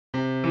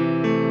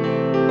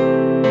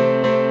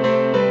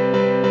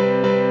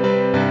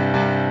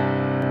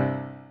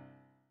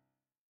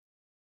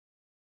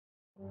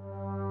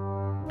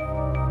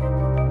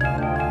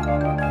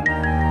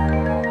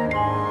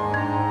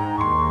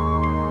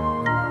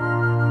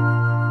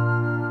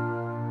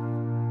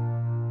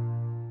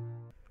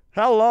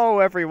Hello,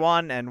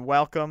 everyone, and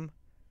welcome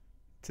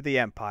to the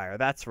Empire.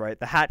 That's right,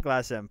 the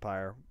HatGlass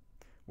Empire.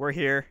 We're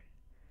here,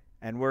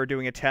 and we're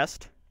doing a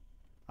test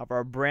of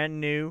our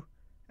brand new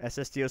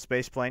SSDO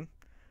spaceplane.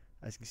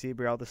 As you can see,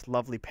 we have all this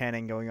lovely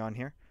panning going on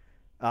here.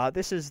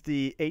 This is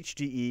the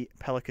HGE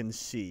Pelican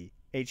C.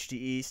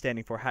 HGE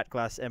standing for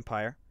HatGlass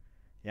Empire.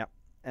 Yep.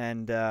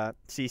 And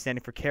C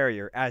standing for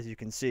carrier, as you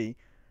can see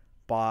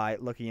by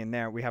looking in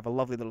there. We have a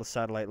lovely little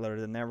satellite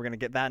loaded in there. We're going to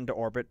get that into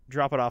orbit,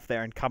 drop it off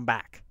there, and come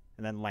back.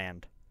 And then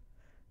land.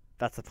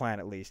 That's the plan,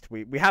 at least.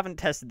 We haven't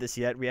tested this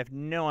yet. We have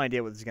no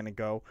idea where this is going to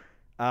go.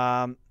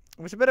 It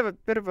was a bit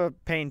of a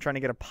pain trying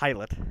to get a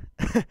pilot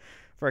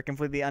for a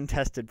completely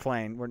untested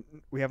plane.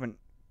 We haven't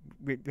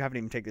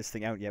even taken this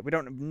thing out yet. We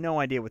don't have no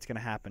idea what's going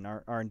to happen.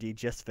 Our R&D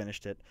just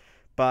finished it,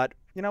 but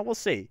we'll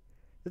see.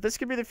 This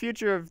could be the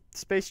future of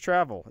space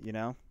travel.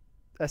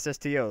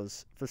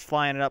 SSTOs, just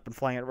flying it up and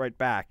flying it right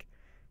back.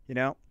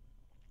 If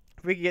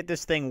we could get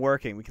this thing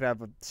working, we could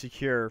have a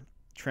secure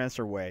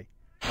transfer way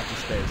up to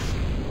space.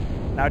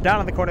 Now, down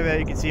in the corner there,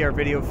 you can see our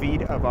video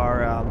feed of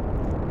our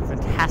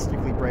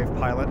fantastically brave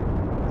pilot.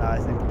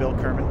 His name's Bill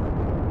Kerman,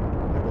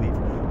 I believe.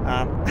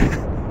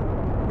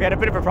 We had a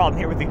bit of a problem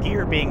here with the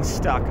gear being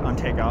stuck on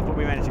takeoff, but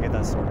we managed to get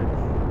that sorted.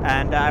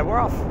 And we're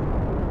off.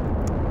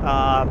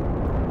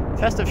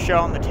 Tests have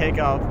shown the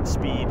takeoff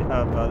speed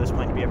of this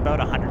plane to be about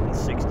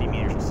 160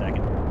 meters a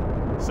second.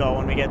 So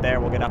when we get there,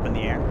 we'll get up in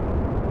the air.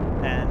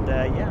 And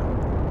yeah.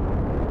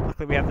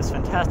 Luckily, we have this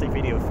fantastic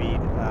video feed,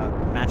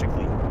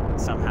 magically,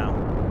 somehow,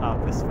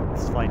 of this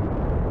flight.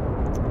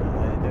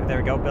 There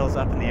we go, Bill's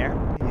up in the air.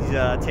 He's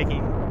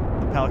taking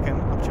the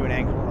Pelican up to an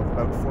angle of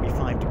about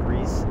 45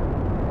 degrees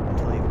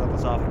until he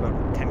levels off at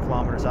about 10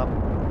 kilometers up,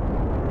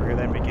 where he'll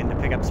then begin to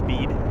pick up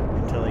speed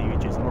until he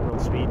reaches orbital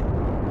speed,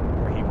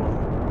 where he will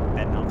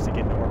then obviously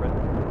get into orbit.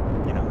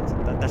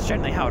 That's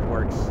generally how it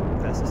works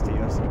with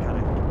SSTO, so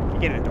you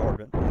get into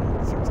orbit,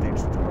 certain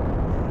stages into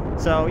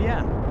orbit. So,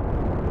 yeah.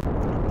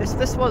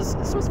 This was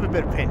a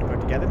bit of pain to put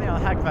together.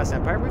 HatGlass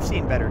Empire, we've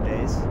seen better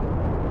days.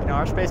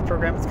 Our space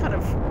program is kind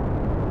of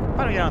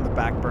on the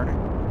back burner,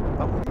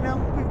 but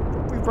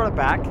we've brought it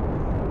back,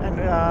 and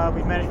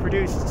we've managed to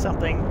produce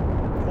something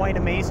quite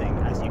amazing,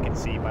 as you can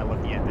see by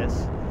looking at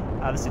this.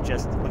 This is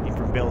just looking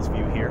from Bill's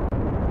view here.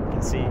 You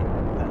can see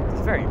it's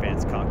a very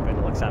advanced cockpit.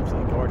 It looks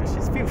absolutely gorgeous.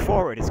 His view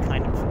forward is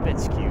kind of a bit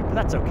skewed, but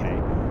that's okay.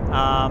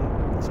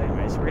 So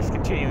anyways, we're just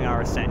continuing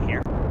our ascent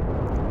here.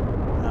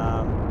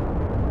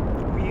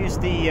 Use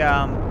the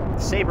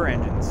Sabre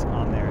engines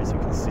on there, as you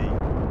can see.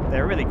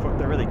 They're really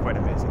quite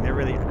amazing. They're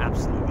really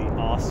absolutely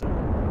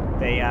awesome.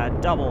 They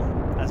double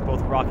as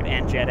both rocket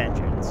and jet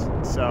engines.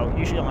 So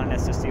usually on an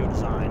SSTO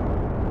design,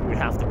 you would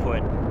have to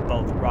put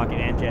both rocket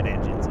and jet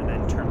engines and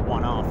then turn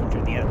one off and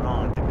turn the other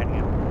on,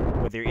 depending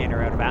on whether you're in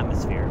or out of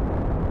atmosphere.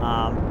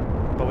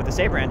 But with the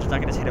Sabre engines, I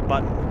can just hit a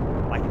button.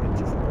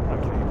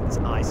 This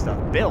eye stuff.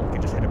 Bill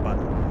can just hit a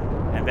button,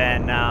 and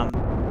then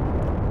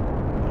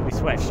we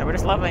switch. So we're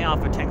just leveling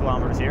off at 10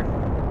 kilometers here.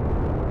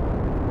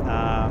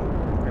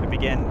 We're going to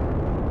begin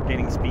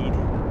gaining speed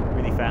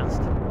really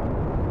fast.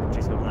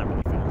 Actually, well, not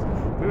really fast.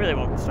 We really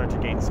won't start to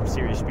gain some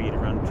serious speed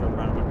around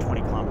about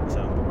 20 kilometers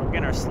zone. But we're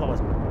getting our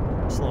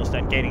slowest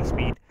at gaining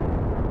speed.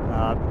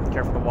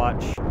 Careful to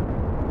watch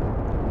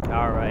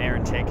our air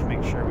intake.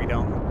 Make sure we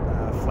don't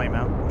flame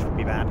out, which would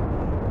be bad,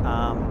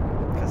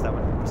 because that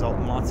would result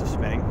in lots of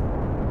spinning.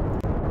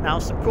 Now,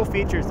 some cool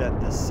features that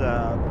this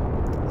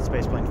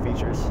spaceplane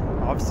features.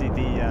 Obviously,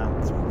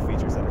 some cool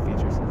features that are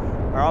features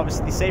are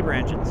obviously the Sabre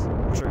engines,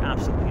 which are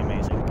absolutely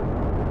amazing.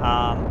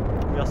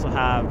 We also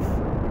have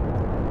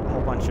a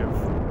whole bunch of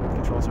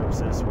control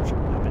surfaces, which are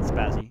a bit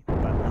spazzy,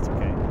 but that's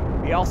okay.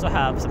 We also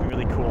have something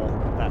really cool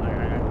that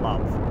I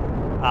love.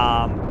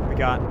 We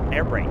got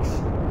air brakes,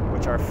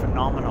 which are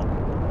phenomenal.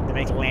 They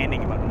make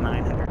landing about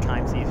 900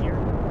 times easier.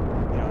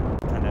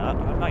 I'm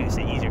not going to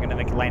say easier, going to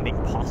make landing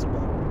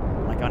possible,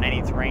 like on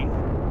any terrain.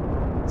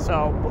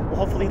 So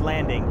hopefully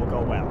landing will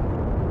go well.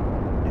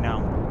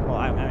 Well,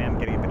 I'm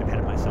getting a bit ahead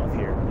of myself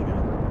here.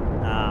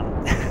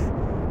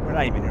 We're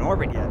not even in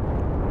orbit yet.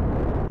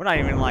 We're not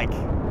even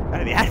out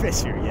of the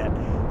atmosphere yet.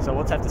 So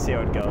we'll just have to see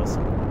how it goes.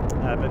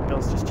 But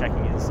Bill's just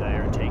checking his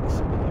air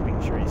intakes,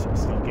 making sure he's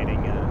still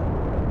getting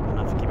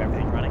enough to keep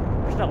everything running.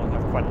 We still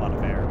have quite a lot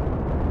of air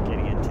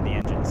getting into the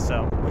engines,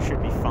 so we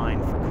should be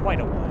fine for quite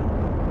a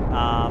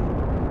while.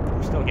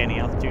 We're still gaining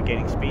altitude,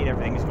 gaining speed.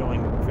 Everything's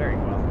going very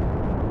well.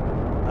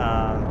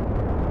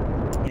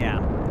 Yeah.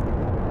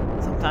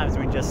 Sometimes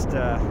we just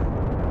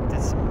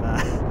did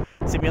some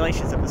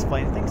simulations of this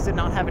plane. Things did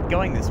not have it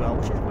going this well,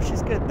 which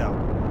is good though.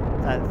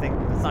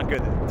 It's not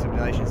good that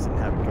simulations didn't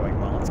have it going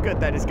well. It's good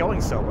that it's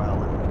going so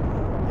well,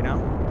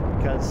 and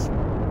because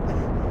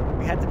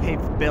we had to pay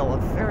Bill a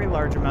very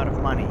large amount of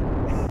money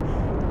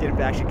to get him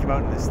to actually come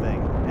out in this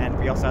thing, and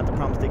we also had to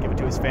promise to give it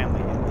to his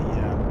family in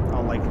the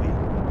all likely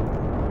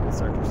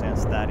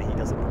circumstance that he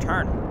doesn't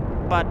return.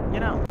 But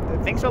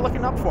things are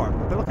looking up for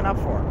him. They're looking up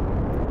for him.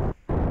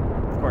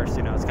 Of course,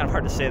 it's kind of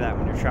hard to say that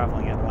when you're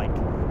traveling at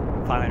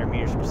 500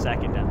 meters per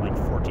second at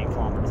 14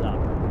 kilometers up.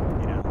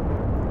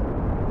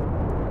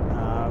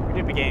 We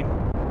did begin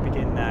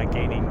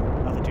gaining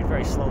altitude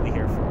very slowly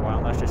here for a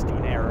while. That's just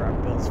an error on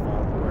Bill's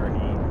fault, where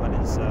he let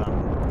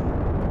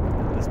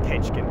his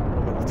pitch get a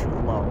little too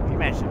low. He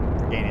managed to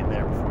regain it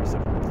there before he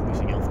started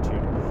losing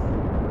altitude.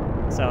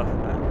 So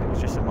it was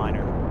just a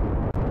minor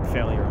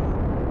failure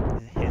on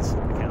his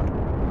account,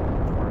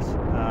 of course.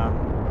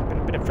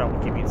 A bit of trouble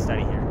keeping it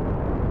steady here.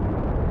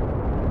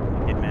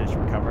 He did manage to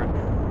recover it.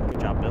 Good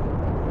job, Bill.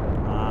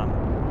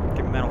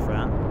 Give him a medal for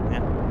that.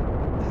 Yeah.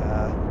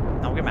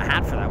 No, we'll give him a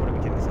hat for that. What are we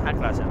kidding? It's a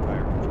HatGlass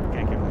Empire.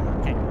 Can't give him a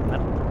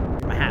medal.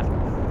 Give him a hat.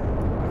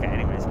 Okay,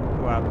 anyways.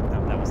 Well,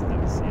 that was, yeah.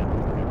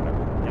 Okay,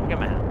 whatever. Yeah, we'll give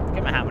him a hat. We'll give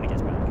him a hat when he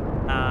gets back.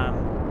 I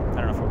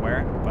don't know if we'll wear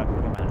it, but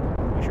we'll give him a hat.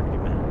 We'll be sure to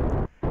give him a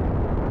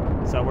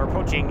hat. So we're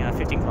approaching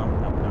 15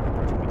 kilometers. No, we're not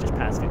approaching. We just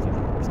passed 15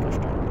 kilometers. Gosh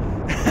darn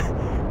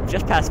it. We've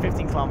just passed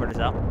 15 kilometers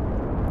up.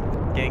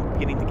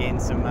 Beginning to gain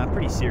some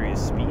pretty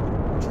serious speed,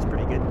 which is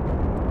pretty good.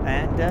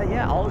 And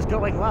yeah, all is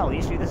going well.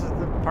 Usually this is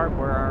the part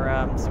where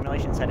our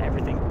simulations had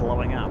everything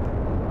blowing up,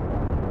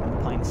 and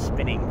the plane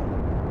spinning,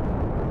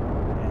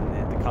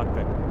 and the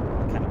cockpit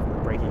kind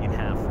of breaking in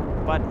half.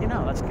 But you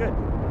know, that's good.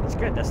 That's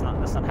good. That's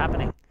not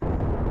happening.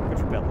 Good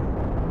for Bill.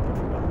 Good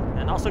for Bill.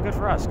 And also good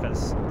for us,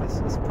 because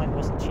this plane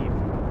wasn't cheap.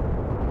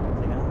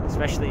 You know,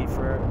 especially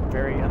for a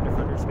very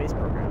underfunded space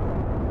program.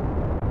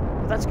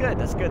 But that's good.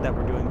 That's good that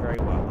we're doing very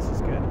well. This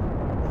is good.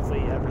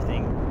 Hopefully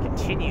everything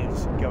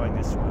continues going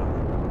this well.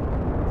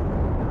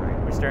 Alright,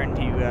 we're starting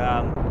to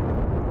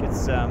get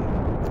some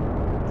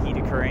heat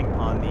occurring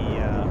on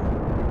the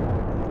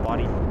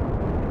body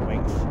and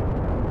wings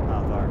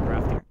of our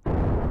craft here.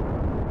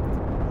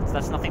 So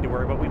that's nothing to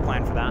worry about. We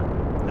planned for that.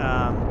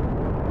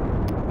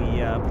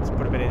 We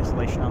put a bit of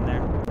insulation on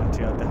there. Went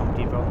to the Home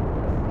Depot,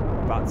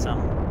 bought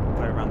some,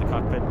 put it around the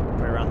cockpit,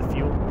 put it around the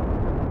fuel.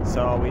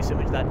 So we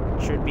assumed that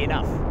should be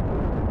enough.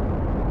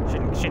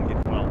 Shouldn't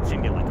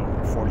get like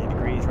over 40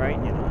 degrees, right?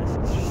 You know, it's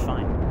just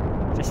fine.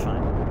 Just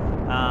fine.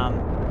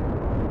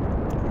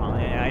 Well,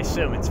 I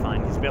assume it's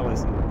fine, because Bill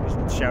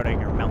isn't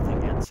shouting or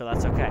melting yet, so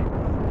that's okay.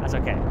 That's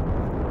okay.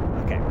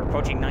 Okay, we're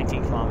approaching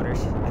 19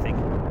 kilometers, I think.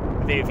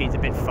 The video feed's a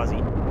bit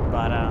fuzzy,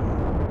 but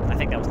I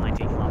think that was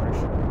 19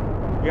 kilometers.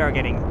 We are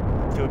getting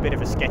to a bit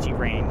of a sketchy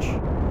range,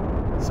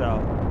 so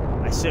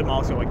I assume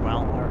also going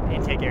well. Our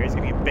intake area is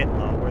getting a bit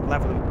low.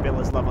 Bill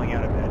is leveling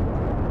out a bit,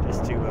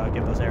 just to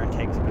give those air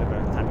intakes a bit of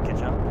a time to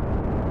catch up.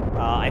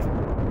 I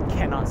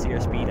cannot see our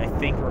speed. I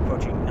think we're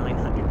approaching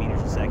 900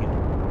 meters a second.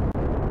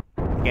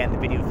 Again, the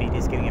video feed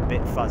is getting a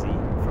bit fuzzy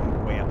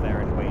from way up there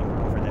and way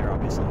over there,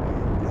 obviously.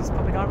 Because it's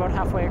probably gone about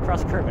halfway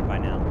across Kerbin by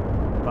now.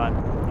 But,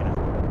 you know.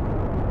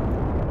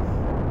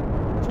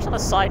 Just on a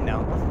side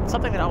note,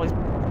 something that always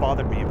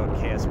bothered me about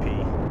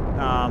KSP.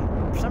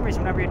 For some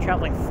reason, whenever you're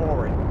traveling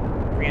forward,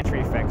 re-entry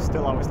effects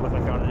still always look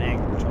like they're on an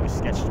angle, which always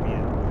sketches me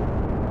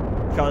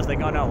out. Because they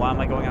go, no, why am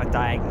I going on a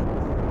diagonal?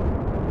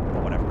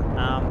 But whatever.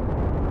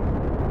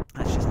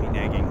 That's just me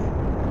nagging.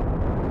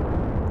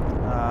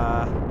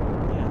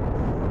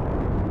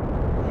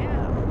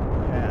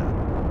 Yeah.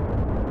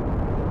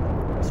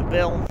 So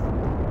Bill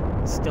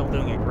is still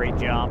doing a great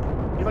job.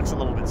 He looks a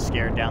little bit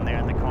scared down there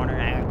in the corner.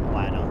 Well,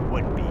 I know he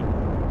wouldn't be.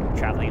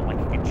 Traveling at like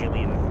a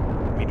gajillion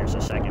meters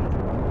a second.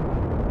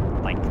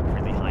 Like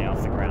really high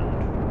off the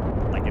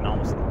ground. Like in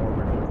almost an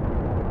orbital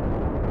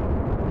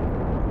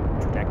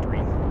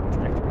trajectory.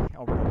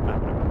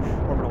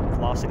 Orbital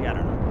velocity, I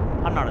don't know.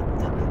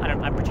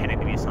 I'm pretending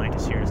to be a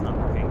scientist here, it's not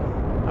working.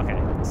 Okay,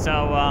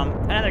 so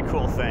another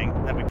cool thing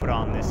that we put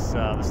on this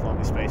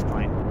lovely space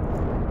plane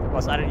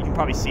was, you can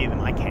probably see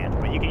them, I can't,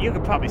 but you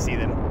could probably see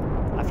them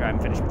after I'm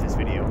finished with this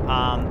video.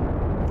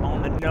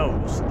 On the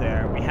nose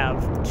there, we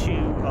have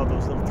two of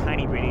those little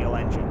tiny radial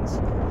engines.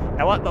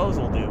 Now what those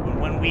will do,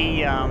 when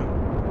we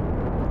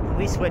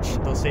switch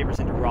those sabers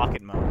into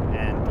rocket mode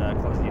and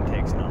close the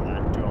intakes and all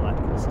that, do all that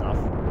cool stuff,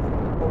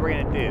 what we're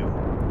going to do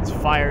is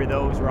fire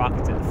those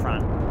rockets at the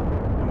front.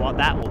 And what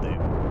that will do,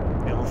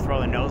 it'll throw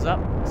the nose up,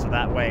 so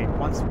that way,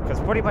 because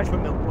pretty much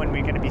when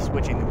we're going to be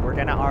switching them, we're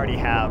going to already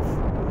have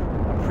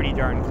a pretty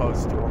darn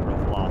close to orbital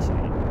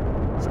velocity.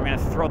 So we're going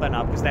to throw that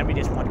up, because then we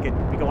want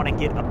to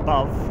get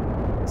above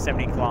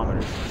 70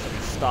 kilometers, so we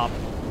stop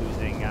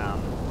losing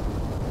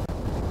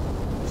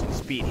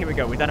speed. Here we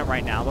go, we've done it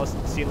right now.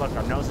 See, look,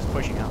 our nose is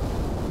pushing up.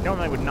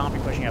 Normally would not be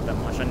pushing up that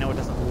much. I know it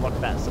doesn't look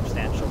that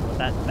substantial, but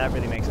that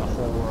really makes a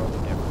whole world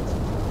of difference.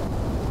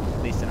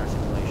 At least in our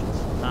simulations.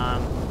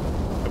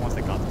 The ones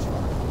that got this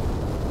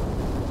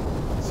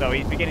far. So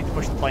he's beginning to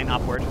push the plane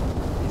upward.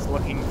 He's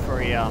looking for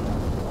an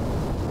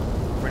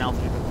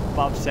altitude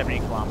above 70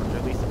 kilometers, or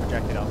at least the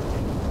projected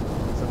altitude.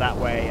 So that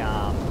way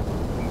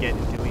we can get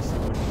into at least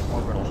an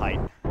orbital height.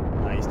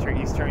 He's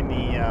turning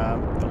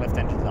the lift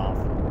engines off.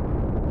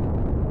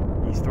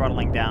 He's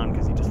throttling down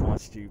because he just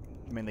wants to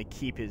mainly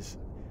keep his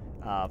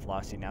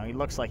velocity now. He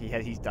looks like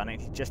he's done it.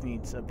 He just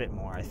needs a bit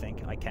more, I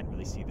think. I can't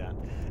really see that.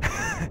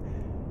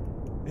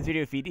 This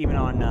video feed, even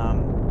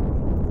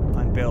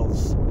on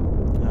Bill's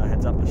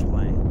heads-up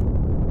display,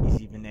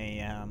 he's even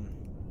a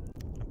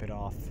bit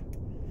off.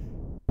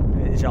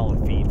 It's all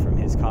a feed from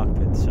his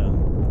cockpit, so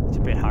it's a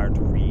bit hard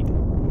to read.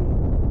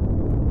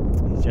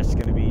 He's just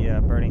going to be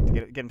burning to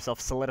get himself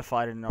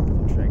solidified in an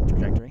orbital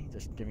trajectory.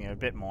 Just giving it a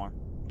bit more,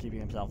 keeping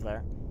himself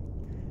there.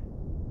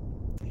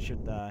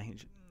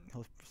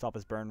 He'll stop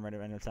his burn right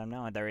at any time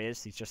now. And there he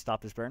is. He's just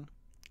stopped his burn.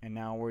 And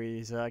now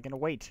he's going to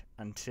wait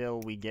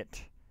until we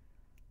get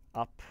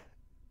up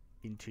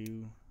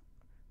into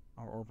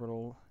our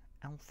orbital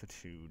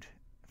altitude,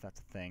 if that's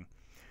a thing.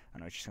 I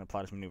know he's just going to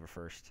plot his maneuver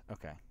first.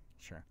 Okay,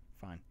 sure,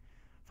 fine.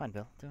 Fine,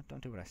 Bill.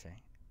 Don't do what I say.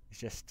 He's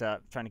just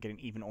trying to get an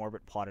even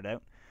orbit plotted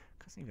out.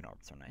 Because even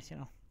orbits are nice, you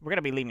know. We're going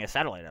to be leaving a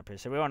satellite up here,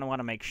 so we want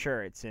to make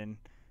sure it's in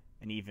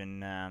an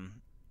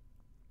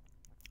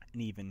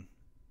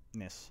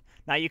evenness.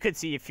 Now, you could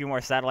see a few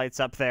more satellites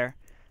up there.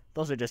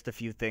 Those are just a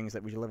few things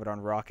that we delivered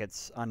on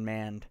rockets,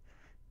 unmanned.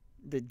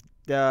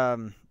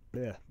 Sorry,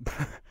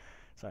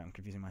 I'm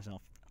confusing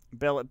myself.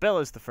 Bill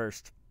is the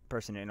first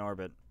person in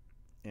orbit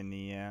in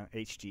the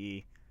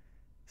HGE.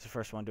 He's the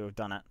first one to have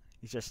done it.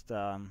 He's just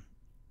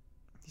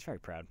he's very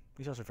proud.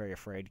 He's also very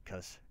afraid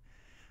because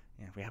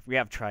we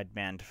have tried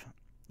manned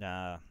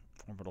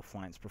orbital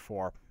flights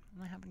before,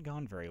 and they haven't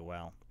gone very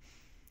well.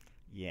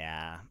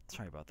 Yeah,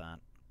 sorry about that.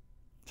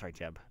 Sorry,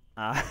 Jeb.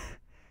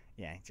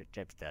 Yeah,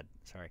 Jeb's dead.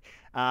 Sorry.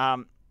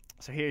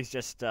 So here he's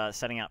just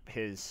setting up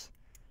his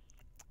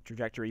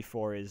trajectory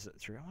for his.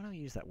 Why do I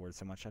use that word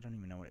so much? I don't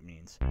even know what it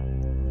means. Oh,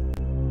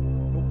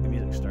 the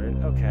music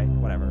started. Okay,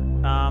 whatever.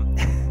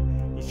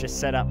 He's just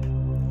set up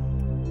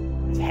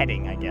his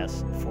heading, I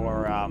guess,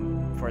 for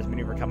his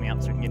maneuver coming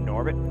up, so he can get into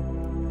orbit.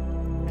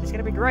 And it's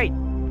gonna be great.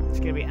 It's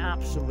gonna be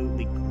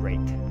absolutely great.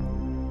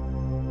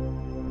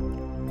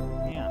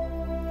 Yeah.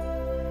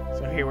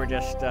 So here we're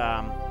just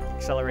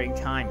accelerating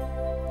time.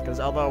 Because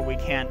although we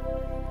can't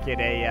get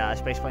a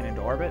spaceplane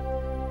into orbit,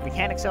 we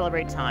can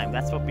accelerate time.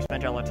 That's what we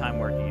spent all our time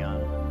working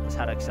on, was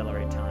how to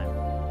accelerate time.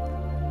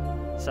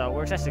 So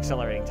we're just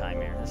accelerating time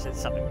here. This is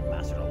something we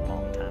mastered a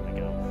long time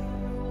ago.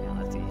 Yeah,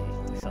 that's easy.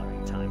 It's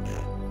accelerating time.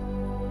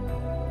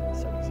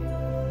 So easy.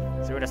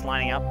 So we're just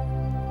lining up.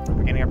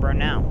 We're getting our burn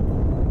now.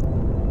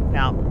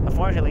 Now,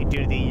 unfortunately,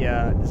 due to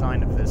the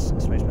design of this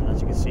spaceplane,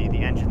 as you can see, the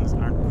engines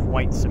aren't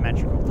quite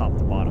symmetrical top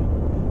to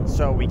bottom.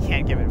 So we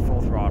can't give it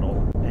full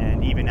throttle.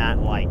 And even at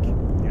like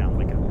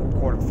a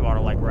quarter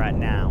throttle like we're at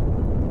now,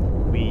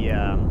 we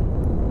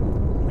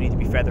need to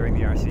be feathering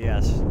the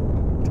RCS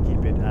to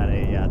keep it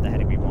at the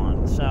heading we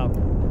want. So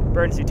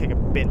burns do take a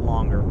bit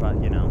longer, but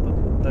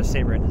those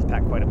Sabre engines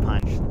pack quite a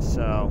punch,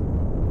 so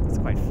it's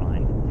quite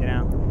fine.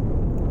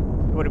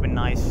 It would have been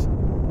nice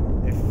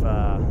if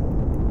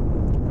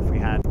we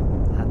had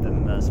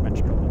them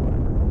symmetrical or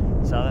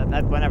whatever. So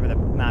that whenever the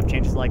map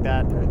changes like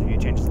that, or the view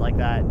changes like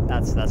that,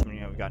 that's when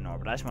we've got an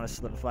orbit. I just want to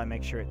solidify,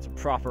 make sure it's a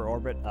proper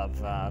orbit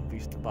of at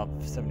least above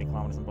 70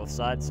 kilometers on both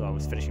sides. So I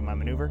was finishing my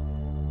maneuver,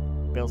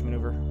 Bill's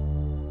maneuver. I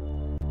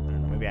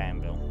don't know, maybe I am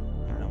Bill.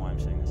 I don't know why I'm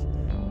saying this.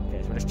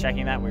 Okay, so we're just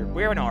checking that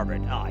we're in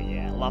orbit. Oh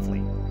yeah,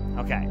 lovely.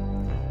 Okay,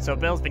 so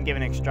Bill's been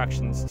given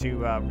instructions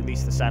to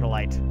release the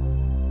satellite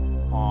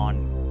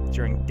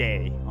during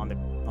day on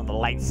the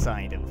light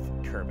side of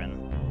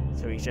Kerbin.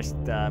 So he's just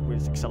we're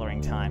just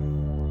accelerating time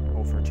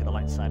over to the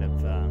light side of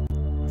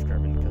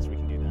Kerbin because we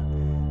can do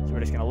that. So we're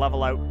just going to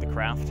level out the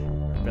craft.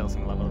 Bill's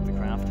going to level out the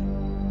craft.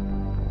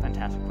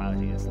 Fantastic pilot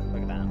he is.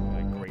 Look at that.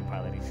 Like, great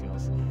piloting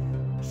skills.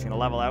 Just going to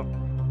level out.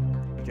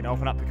 We can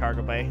open up the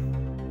cargo bay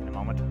in a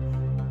moment.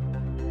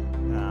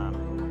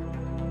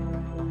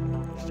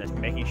 Just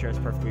making sure it's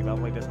perfectly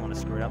level. He doesn't want to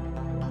screw it up.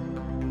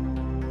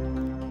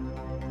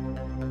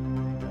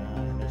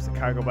 There's the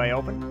cargo bay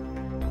open.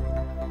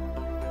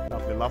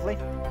 Lovely, lovely.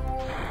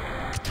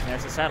 And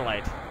there's the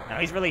satellite. Now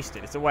he's released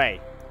it. It's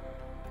away.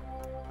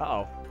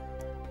 Uh-oh.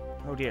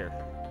 Oh dear.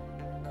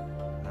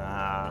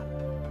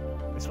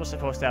 This was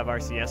supposed to have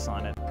RCS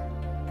on it.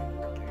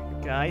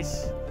 Okay,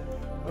 guys.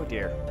 Oh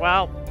dear.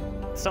 Well,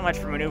 so much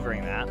for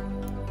maneuvering that.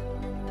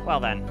 Well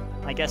then,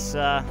 I guess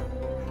we're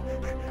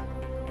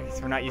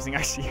not using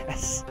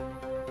RCS.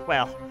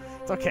 Well,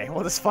 it's okay.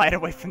 We'll just fly it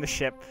away from the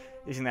ship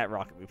using that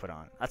rocket we put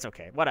on. That's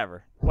okay.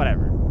 Whatever.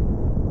 Whatever.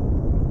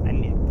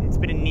 And it's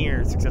been a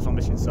near successful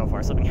mission so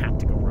far. Something had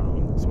to go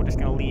wrong. So we're just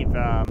going to leave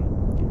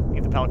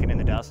the Pelican in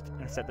the dust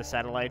and set the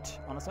satellite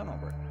on its own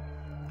orbit.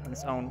 On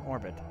its own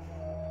orbit.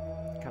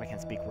 God, I can't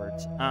speak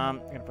words. I'm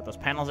going to put those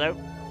panels out.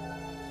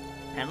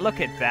 And look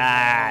at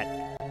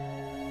that.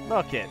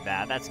 Look at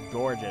that. That's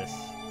gorgeous.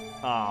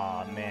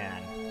 Aw,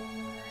 man.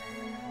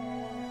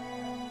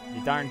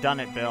 You darn done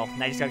it, Bill.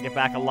 Now you just gotta get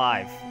back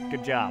alive.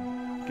 Good job.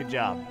 Good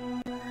job.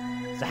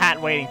 There's a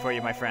hat waiting for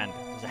you, my friend.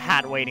 There's a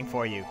hat waiting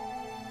for you.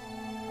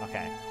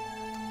 Okay.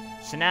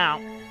 So now,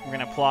 we're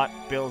gonna plot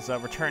Bill's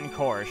return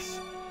course.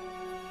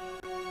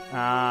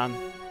 Does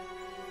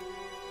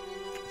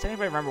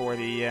anybody remember where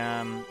the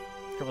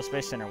Kerbal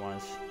Space Center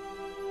was?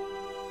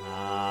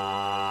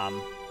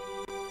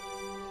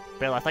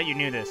 Bill, I thought you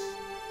knew this.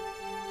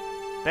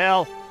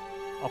 Bill!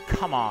 Oh,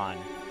 come on.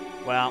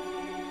 Well,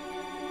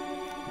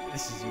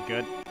 this isn't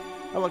good.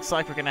 It looks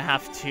like we're gonna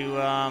have to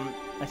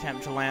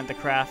attempt to land the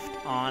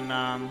craft on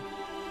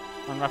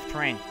rough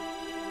terrain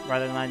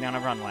rather than landing on a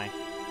runway.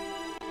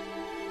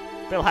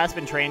 Bill has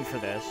been trained for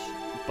this,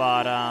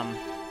 but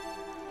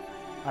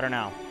I don't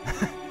know.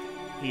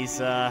 He's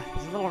a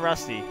little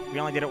rusty. We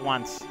only did it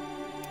once,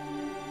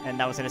 and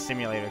that was in a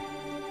simulator.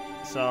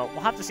 So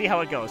we'll have to see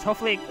how it goes.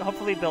 Hopefully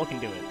Bill can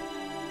do it.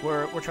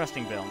 We're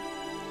trusting Bill.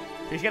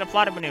 So he's gonna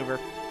plot a maneuver,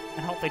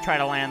 and hopefully try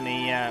to land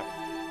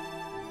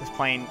this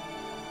plane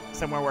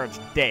somewhere where it's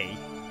day,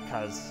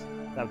 because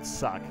that would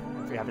suck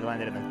if we have to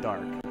land it in the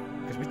dark.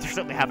 Because we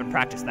certainly haven't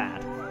practiced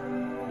that,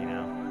 you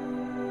know.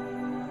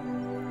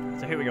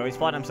 So here we go. He's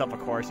plotted himself a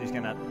course. He's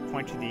gonna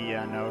point to the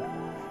node.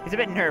 He's a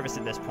bit nervous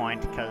at this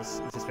point because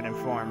he's just been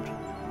informed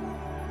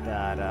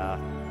that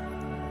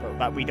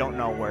we don't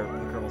know where the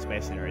Kerbal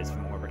Space Center is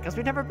from orbit because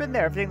we've never been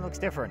there. Everything looks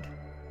different,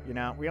 you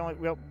know.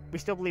 We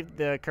still believe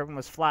the Kerbal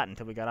was flat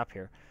until we got up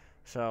here,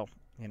 so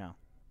you know,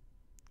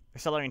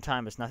 accelerating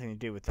time has nothing to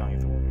do with telling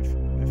if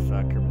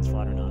Kerbal's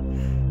flat or not.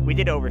 We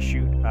did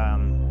overshoot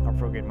our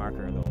prograde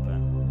marker a little bit.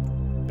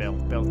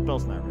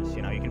 Bill's nervous,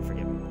 you know. You can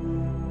forgive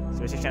him.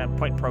 So he's just gonna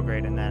point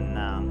prograde and then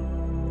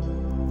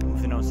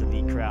move the nose of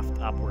the craft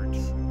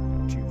upwards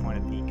to point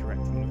at the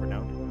correct maneuver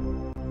node.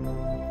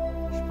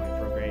 Just point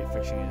prograde,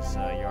 fixing his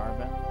yaw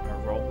bit, or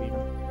roll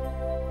even.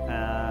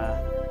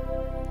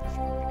 Just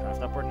move the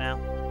craft upward now.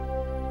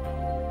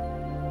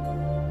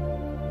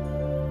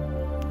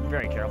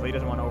 Very careful. He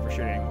doesn't want to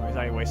overshoot anymore. He's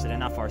already wasted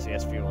enough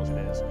RCS fuel as it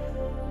is.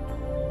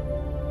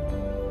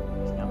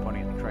 He's now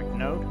pointing at the correct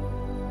node.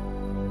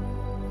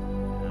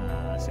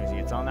 As soon as he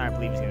gets on there, I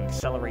believe he's going to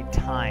accelerate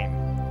time.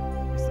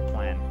 Is the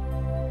plan.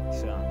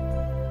 So,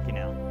 you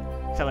know,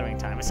 accelerating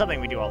time. It's something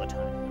we do all the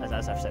time, as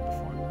I've said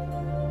before.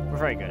 We're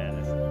very good at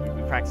it.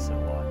 We practice it a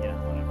lot, you know,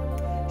 whatever.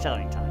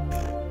 Accelerating time.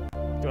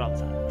 Do it all the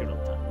time. Do it all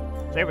the time.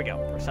 So here we go.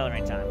 We're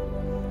accelerating time.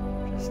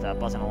 Just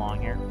buzzing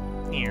along here.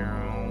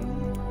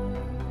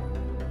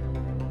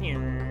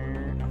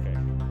 Okay.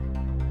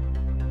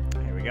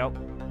 Here we go.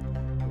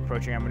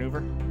 Approaching our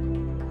maneuver.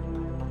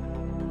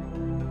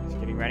 Just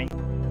getting ready.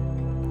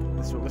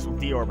 This will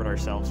deorbit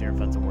ourselves here, if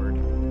that's a word.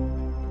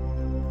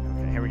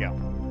 Okay, here we go.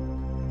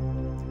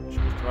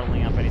 Should be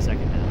throttling up any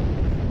second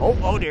now.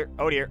 Oh dear,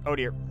 oh dear, oh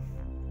dear.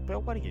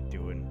 Bill, what are you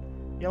doing?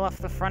 You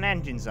left the front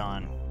engines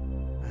on.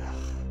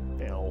 Ugh,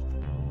 Bill.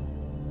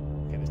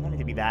 Okay, there's no need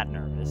to be that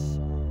nervous.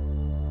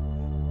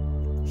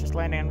 It's just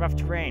landing on rough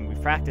terrain.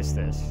 We've practiced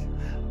this.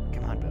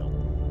 Come on, Bill.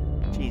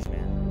 Jeez,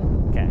 man.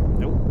 Okay,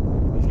 nope.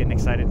 He's getting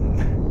excited and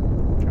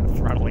trying to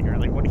throttling her.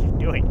 Like, what are you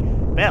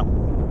doing? Bill!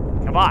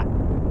 Come on!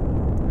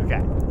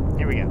 Okay,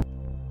 here we go.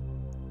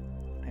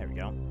 Here we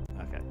go.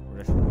 Okay, we're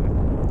just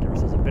give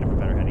ourselves a bit of a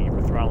better heading.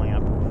 We're throttling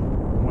up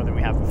more than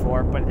we have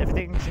before, but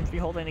everything seems to be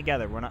holding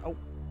together. We're not.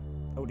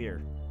 Oh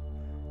dear.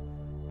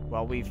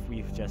 Well, we've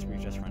just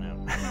run out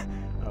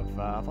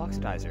of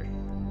oxidizer.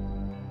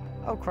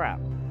 Oh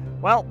crap.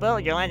 Well, Bill,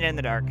 you landed in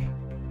the dark.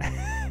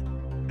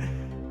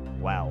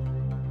 Wow.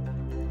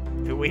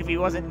 If he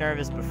wasn't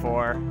nervous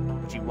before,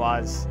 which he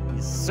was,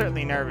 he's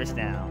certainly nervous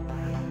now.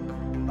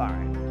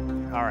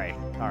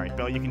 Alright,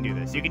 Bill, you can do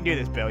this. You can do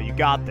this, Bill. You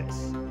got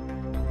this.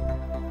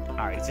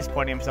 Alright, he's just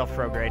pointing himself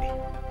prograde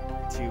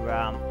to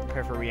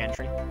prepare for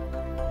re-entry.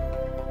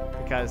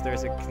 Because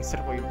there's a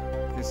considerably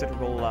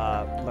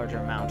larger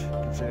amount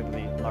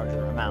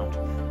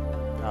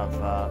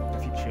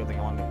of heat shielding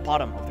along the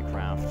bottom of the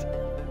craft,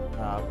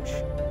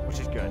 which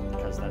is good,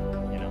 because then,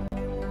 you know,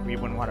 we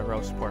wouldn't want to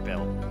roast poor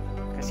Bill.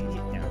 Because he's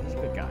a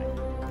good guy.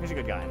 He's a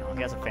good guy and all.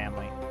 He has a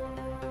family.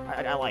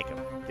 I like him,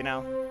 you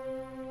know?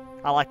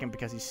 I like him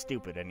because he's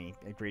stupid and he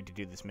agreed to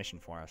do this mission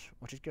for us,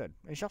 which is good.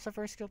 He's also a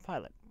very skilled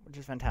pilot, which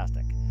is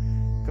fantastic.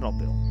 Good old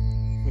Bill.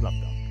 We love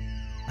Bill.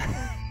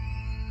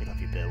 We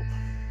love you, Bill.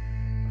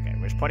 Okay,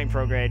 we're just putting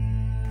prograde,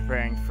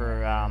 preparing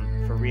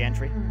for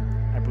re-entry.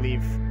 I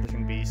believe there's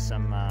going to be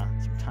some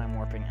time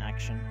warping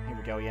action. Here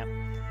we go, yep.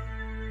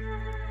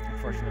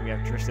 Unfortunately, we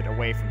have drifted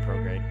away from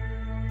prograde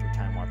through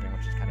time warping,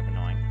 which is kind of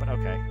annoying. But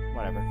okay,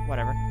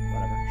 whatever,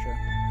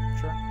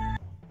 sure.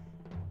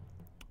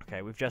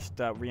 Okay, we've just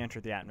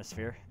re-entered the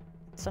atmosphere.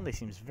 It suddenly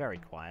seems very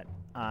quiet.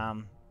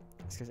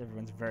 It's because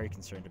everyone's very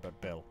concerned about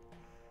Bill.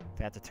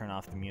 They had to turn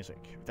off the music.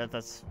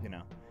 That's you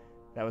know,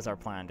 that was our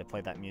plan, to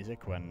play that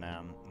music when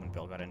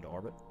Bill got into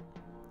orbit.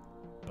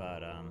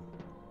 But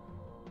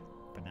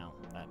now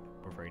that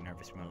we're very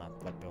nervous, we're gonna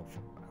let Bill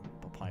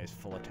apply his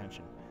full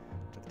attention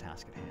to the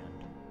task at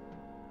hand.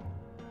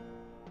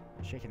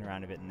 Shaking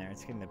around a bit in there.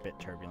 It's getting a bit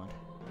turbulent.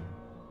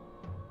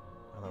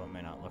 Although it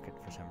may not look it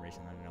for some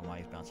reason. I don't know why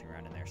he's bouncing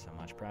around in there so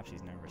much. Perhaps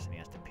he's nervous and he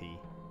has to pee.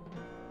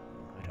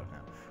 I don't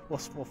know.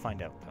 We'll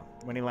find out, though.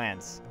 When he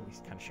lands... Oh,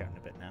 he's kind of shouting a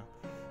bit now.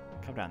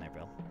 Come down there,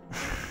 Bill.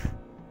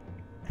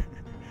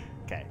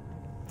 Okay.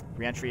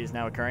 Re-entry is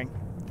now occurring.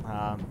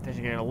 Things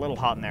are getting a little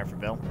hot in there for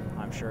Bill,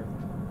 I'm sure.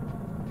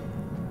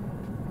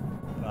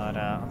 But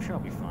I'm sure he'll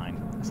be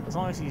fine. As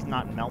long as he's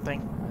not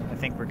melting, I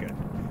think we're good.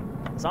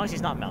 As long as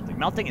he's not melting.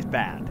 Melting is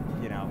bad,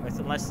 you know.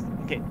 Unless...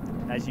 Okay,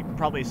 as you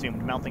probably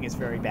assumed, melting is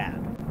very bad.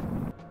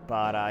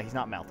 But he's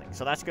not melting,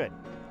 so that's good.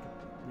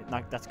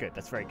 That's good.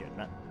 That's very good.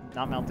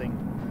 Not melting.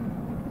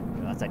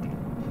 You know, that's ideal.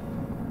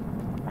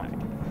 Alright.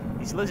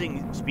 He's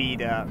losing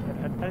speed at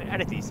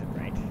a decent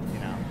rate, you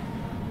know.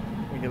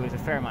 We do lose a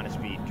fair amount of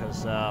speed,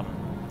 because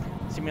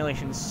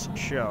Simulations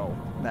show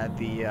that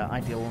the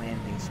ideal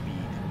landing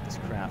speed of this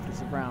craft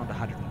is around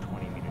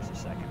 120 meters a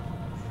second.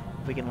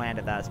 If we can land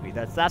at that speed,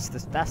 that's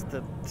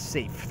the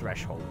safe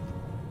threshold.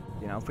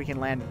 You know, if we can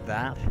land at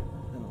that,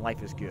 then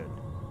life is good.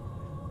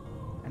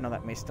 I know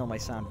that still may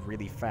sound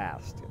really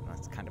fast.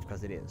 That's kind of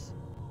because it is.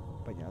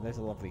 But you know, there's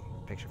a lovely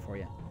picture for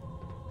you.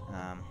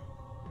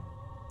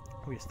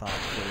 We just thought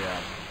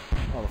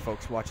for all the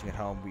folks watching at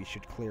home, we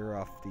should clear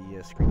off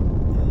the screen.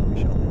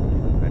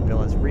 Right,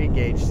 Bill has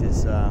re-engaged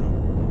his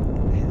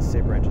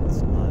saber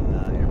engines on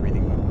air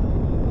breathing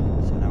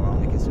mode. So now we're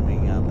only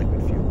consuming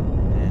liquid fuel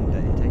and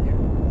intake air,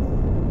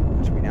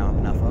 which we now have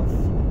enough of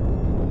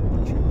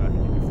to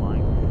continue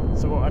flying.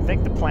 So I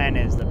think the plan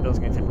is that Bill's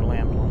going to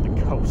land on the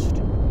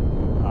coast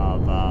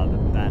of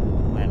that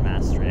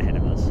landmass straight ahead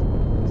of us.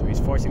 So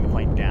he's forcing the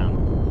plane down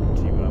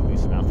to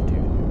lose some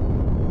altitude.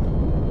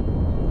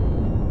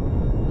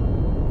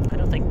 I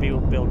don't think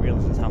Bill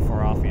realizes how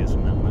far off he is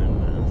from that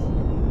landmass.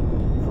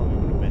 Probably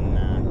would have been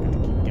good to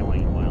keep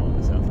going a while at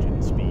this altitude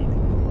and speed. I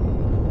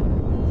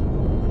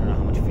don't know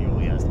how much fuel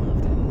he has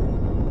left.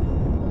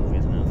 If he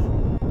has enough.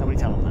 Nobody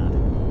tell him that.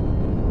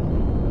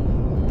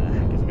 What the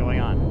heck is going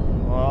on?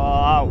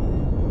 Whoa!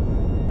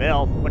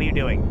 Bill, what are you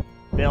doing?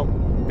 Bill.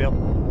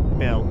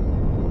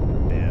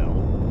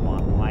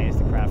 Why is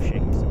the craft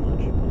shaking so much?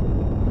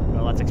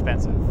 Bill, that's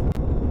expensive.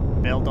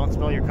 Bill, don't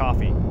spill your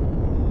coffee.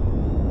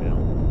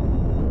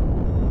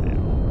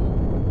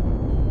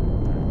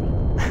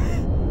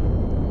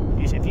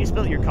 If you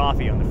spill your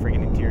coffee on the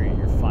friggin' interior,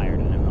 you're fired,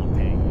 and I'm not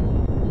paying you.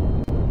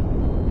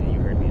 Yeah, you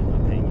heard me, I'm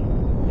not paying you.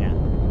 Yeah?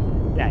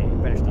 Yeah, you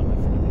better stop that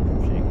friggin' thing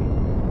from shaking.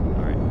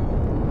 Alright.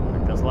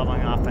 Bill's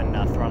leveling off and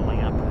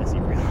throttling up as he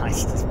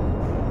realized his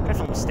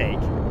dreadful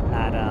mistake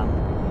at,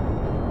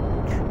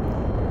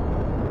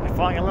 by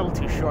falling a little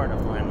too short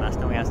of the landmass.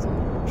 Now he has to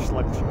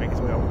sluggishly make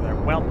his way over there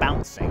while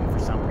bouncing for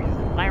some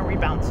reason. Why are we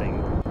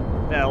bouncing?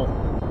 Bill.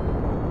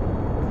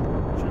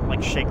 Should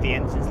like shake the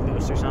engines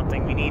loose or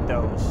something? We need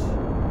those.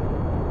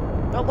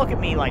 Don't look at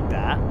me like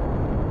that.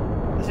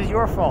 This is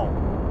your fault.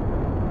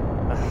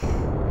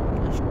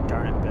 Gosh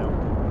darn it, Bill.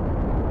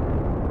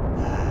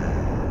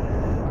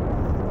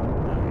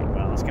 Alright,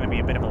 well, it's going to be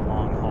a bit of a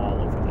long haul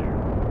over there.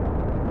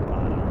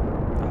 But,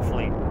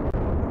 hopefully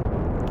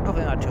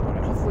not too long.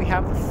 And hopefully we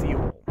have the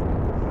fuel.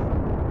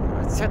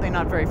 It's certainly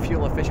not very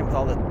fuel efficient with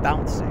all this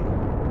bouncing.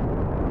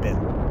 Bill.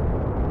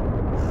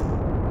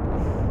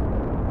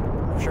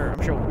 I'm sure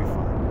we'll be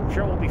fine. I'm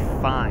sure we'll be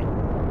fine.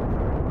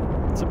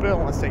 So Bill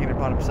wants to take it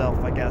upon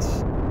himself, I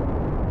guess,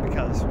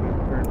 because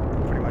we're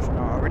pretty much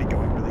already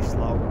going really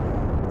slow,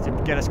 to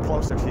get us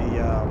closer to the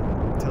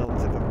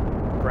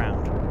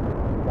ground,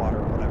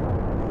 water, whatever,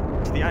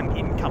 to the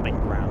incoming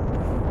ground,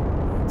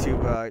 to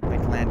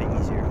make landing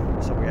easier,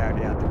 so we're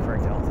already at the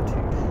correct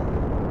altitude.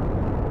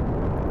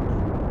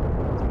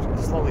 So we're just going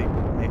to slowly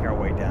make our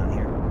way down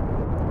here,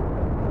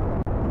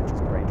 which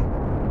is great.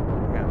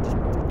 We're going to just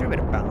do a bit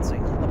of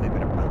bouncing, a lovely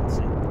bit of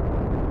bouncing.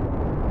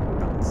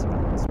 Bounce,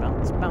 bounce,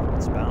 bounce,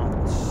 bounce,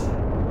 bounce.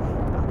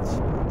 Bounce,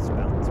 bounce,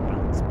 bounce,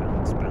 bounce,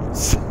 bounce,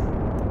 bounce.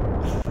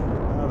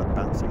 Oh, the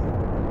bouncing.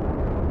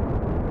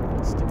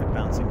 Stupid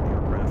bouncing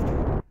aircraft.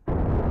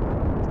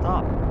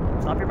 Stop.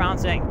 Stop your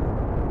bouncing.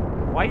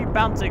 Why are you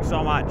bouncing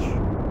so much?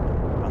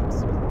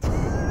 Bounce.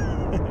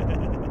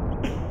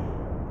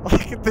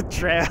 Look at the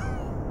trail.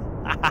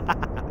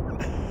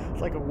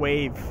 It's like a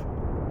wave.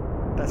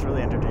 That's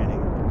really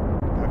entertaining.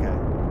 Okay.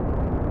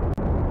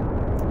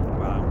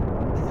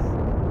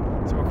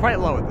 So we're quite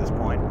low at this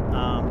point.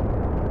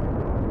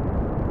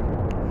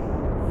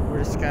 We're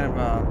just kind of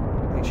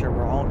making sure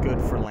we're all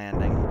good for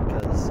landing,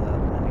 because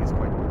landing is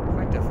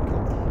quite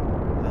difficult.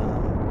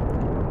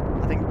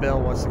 I think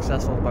Bill was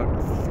successful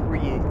about 3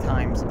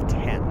 times of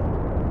 10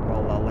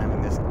 while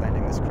landing this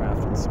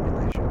craft in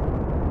simulation.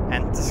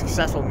 And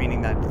successful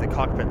meaning that the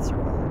cockpit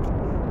survived.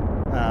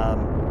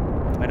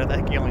 I don't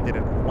think he only did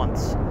it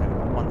once,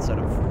 and one set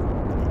of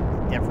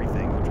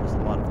everything, which was a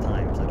lot of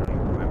times. I don't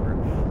even remember.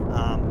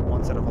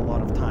 One set of a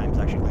lot of times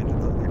actually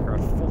landed the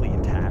aircraft fully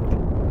intact.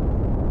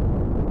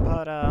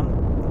 But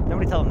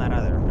nobody tell him that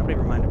either. Nobody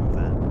remind him of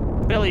that.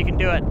 Bill, you can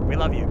do it. We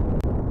love you.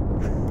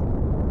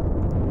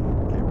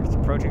 Okay, we're just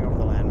approaching over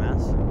the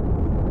landmass.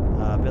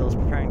 Bill is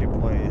preparing to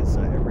deploy his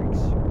air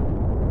brakes.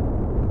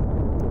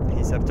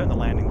 He's turned the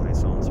landing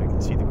lights on so he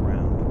can see the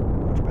ground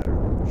much better,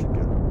 which is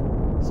good.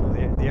 So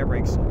the air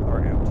brakes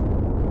are out.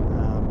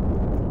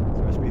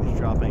 So our speed is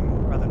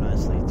dropping rather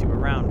nicely to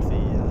around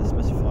the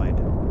specified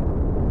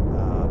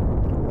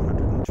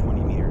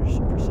 120 meters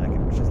per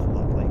second, which is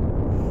lovely.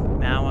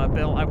 Now,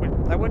 Bill, I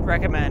would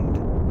recommend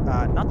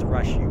not to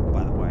rush you,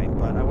 by the way,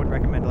 but I would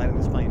recommend landing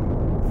this plane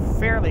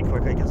fairly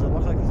quickly because it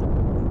looks like there's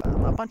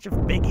a bunch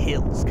of big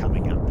hills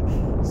coming up.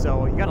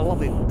 So you got a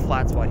lovely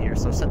flat spot here.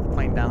 So set the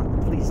plane down,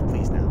 please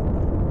now.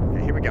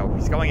 Okay, here we go.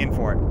 He's going in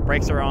for it.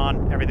 Brakes are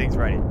on. Everything's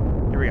ready.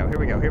 Here we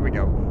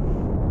go.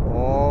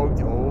 Oh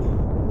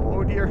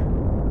dear.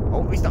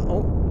 Oh, he's not.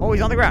 Oh,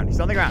 he's on the ground.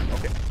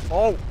 Okay.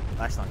 Oh,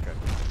 that's not good.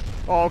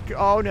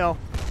 Oh no.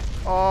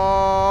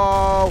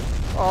 Oh.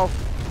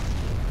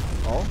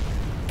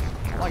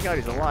 my god,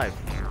 he's alive.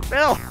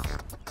 Bill!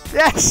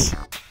 Yes!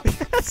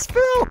 Yes,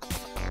 Bill!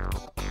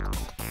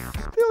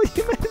 Bill,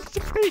 you managed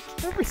to break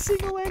every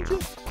single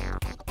engine!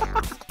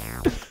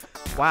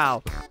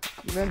 Wow.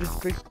 You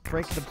managed to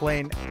break the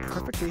plane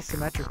perfectly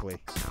symmetrically.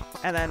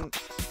 And then...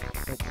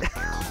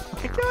 oh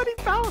my god,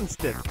 he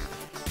balanced it!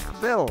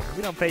 Bill,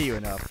 we don't pay you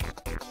enough.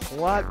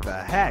 What the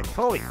heck?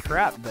 Holy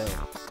crap, Bill.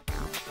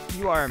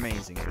 You are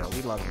amazing, Bill.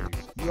 We love you.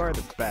 You are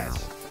the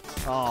best.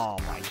 Oh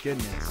my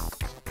goodness.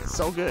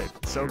 So good.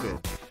 So good.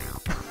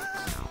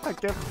 I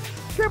can't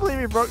believe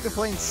he broke the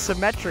plane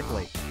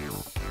symmetrically.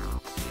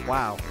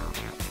 Wow.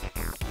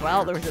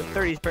 Well, there was a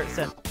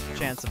 30%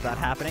 chance of that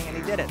happening, and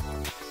he did it.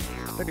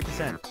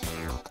 30%.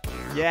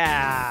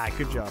 Yeah,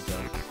 good job, Bill.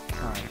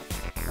 All right,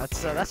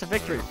 that's a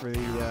victory for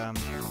the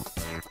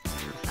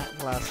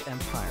HatGlass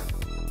Empire.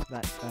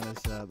 That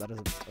is a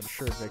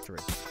assured victory,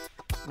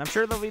 and I'm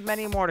sure there'll be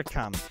many more to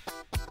come.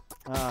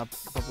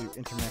 Probably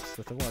intermixed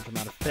with a large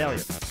amount of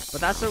failure, but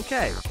that's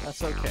okay.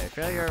 That's okay.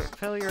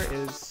 Failure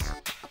is,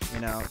 you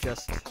know,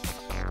 just.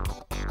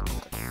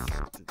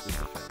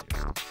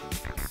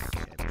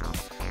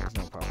 There's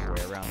no proper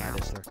way around that,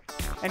 is there?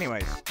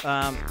 Anyways,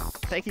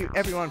 thank you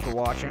everyone for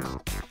watching.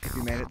 If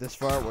you made it this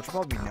far, which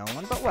will probably be no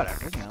one, but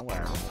whatever, you know,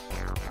 whatever.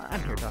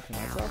 I'm here talking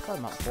to myself.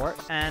 I'm up for it,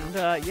 and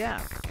yeah.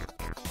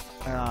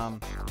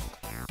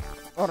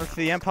 Order to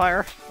the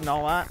Empire and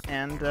all that,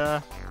 and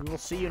we will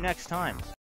see you next time.